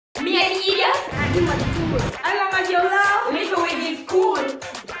You want cool. I don't want your love. Likkle Wizzies cool.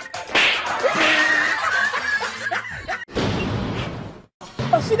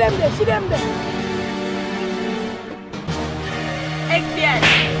 Oh, see them there, see them there. FBI.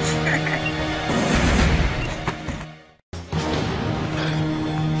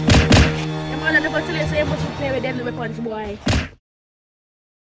 The man never tell you so you must play with them the weapons, boy.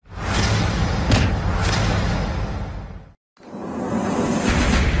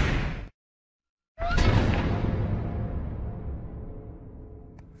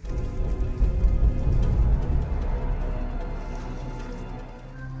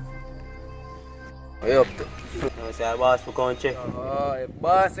 What you up to? I say boss for come check. Oh,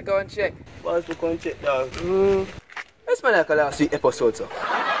 boss to come check. Boss for come check, dog. Let's make like a last week episode, so.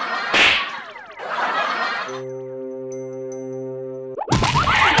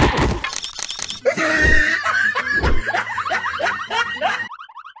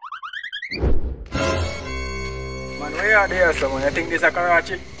 Man, where are there, someone? I think this is a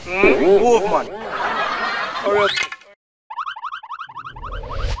Karachi. Move, man. Hurry up.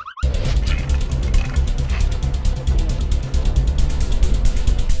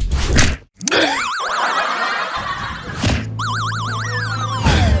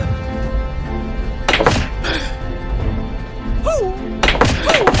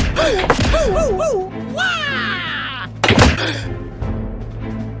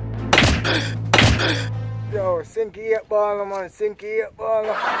 Yo, sinky 8 baller, man, sinky 8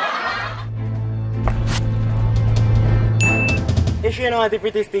 baller. You sure you know what the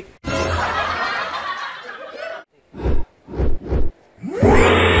pretty stick?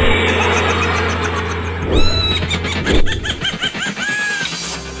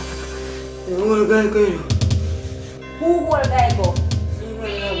 Who will guy go?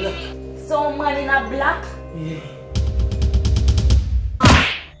 Some man in a black? Yeah.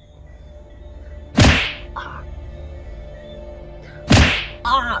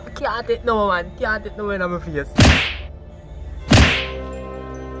 Can't it no, man. Can't it no when I'm a face.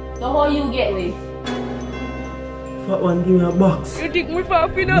 So how you get with? Fat one, give me a box. You think me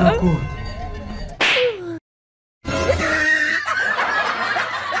for you know? Knock out.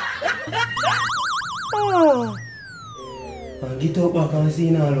 Get up back and see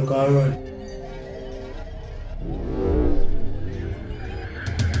now, look and run.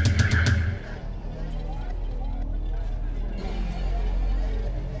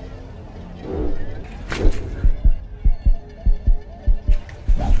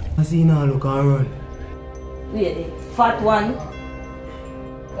 I see now, look and run. Wait, the fat one.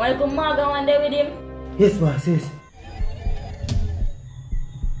 Want to come Marga one day with him? Yes, boss, yes.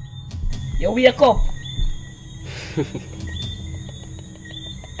 You wake up.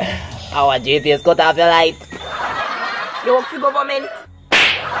 Our GPS cut off your light. You work for government.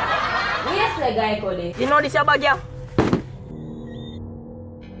 Yes, the guy called it. You know this your bag, yeah?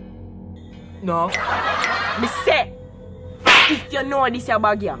 No. Me say, if you know this your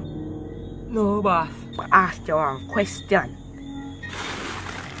bag, yeah? No, boss. I ask you one question.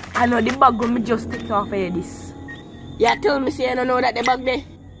 I know the bag when me just take off of you this. You tell me say you don't know that the bag there?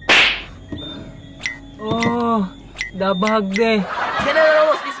 Oh, the bag there. You don't know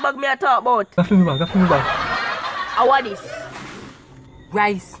what's this bag me I talk about? Give me back, give me back. How what this?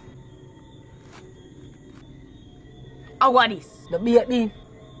 Rice. How what this? The beer bean.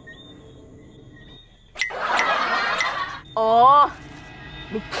 Oh,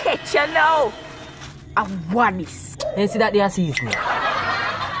 me catch you now. How what this? You see that they are seasoning.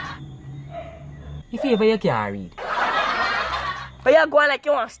 If you ever you can't read. But you going like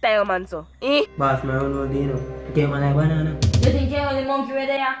you want style, man, so. Eh? Boss, man, I don't know, you know. You get one like banana. You think you're the monkey right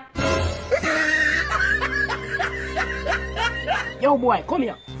there? Yo, boy, come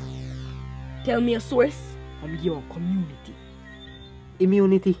here. Tell me a source. I'm your community.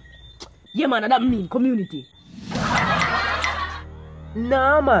 Immunity. Yeah, man, that mean community.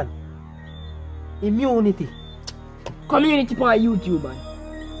 Nah, man. Immunity. Community on YouTube, man.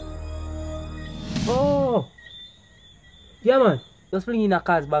 Oh. Yeah, man. Just fling in a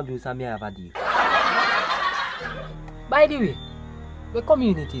car's bag juice and me have a deal. By the way, the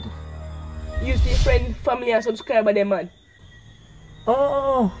community do. You see friend, family and subscriber them, man.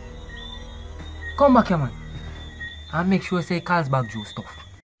 Oh. Come back here, man. And make sure you say Carl's bag juice stuff.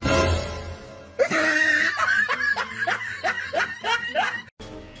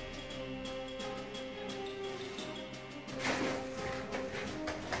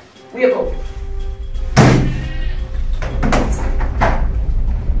 Wake up.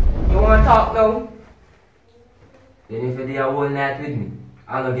 You wanna talk now? Then if you do a whole night with me,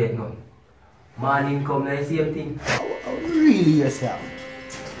 I don't get none. Morning come, the same thing. Really yourself?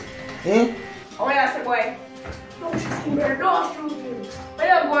 Eh? Oh, yeah, say boy. Don't shoot him, brother. Don't shoot him. Why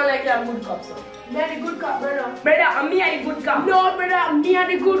you going like you're a good cop, sir? Me are the good cop, brother. Brother, I'm me and the good cop. No, brother. Me are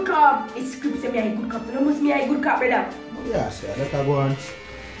the good cop. It's script say me and the good cop. So no must me and the good cop, brother. Yeah, sir, let her go on.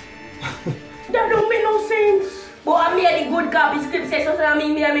 That don't make no sense. But I'm me and the good cop. The script says so I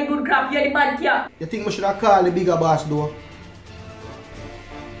mean me and the good cop. You're the bad cop. You think we should have called the bigger boss though?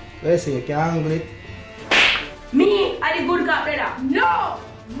 Let's say you can handle it. Me and the good cop, brother. No.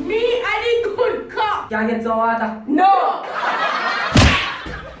 Me are the good cop. Can't get some water. No.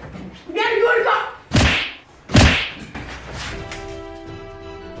 Me are the good cop.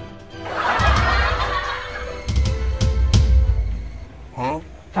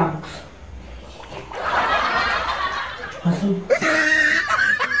 Thanks.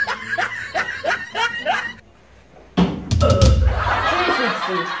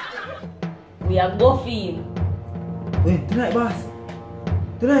 360. We are go for him. Wait, tonight, boss.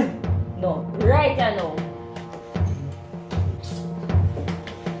 Tonight. No, right now.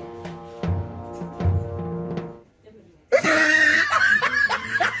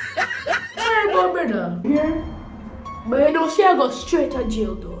 Sorry about brother. Yeah. But you don't see I go straight to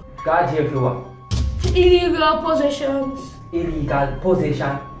jail though. God jail for what? Illegal possessions. Illegal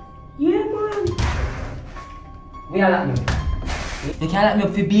possession. Yeah, man. We are lock me up. You can't lock me up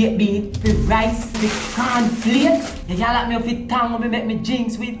for baked bean, for rice, for cornflakes. You can't lock me up for tongue when me make me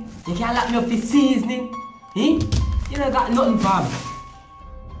drinks with. You can't lock me up for seasoning. Eh? You don't got nothing for me.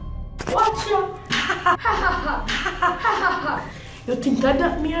 Watch ya. You think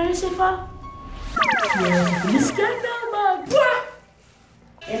that me or Yusufa? Yeah, the scandal bag. What?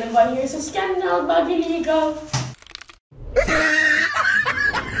 Anybody here's a scandal bag illegal?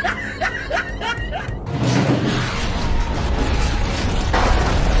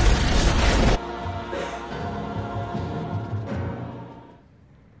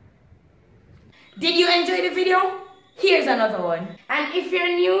 Did you enjoy the video? Here's another one. And if you're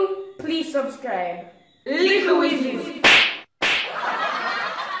new, please subscribe. Likkle Wizzies.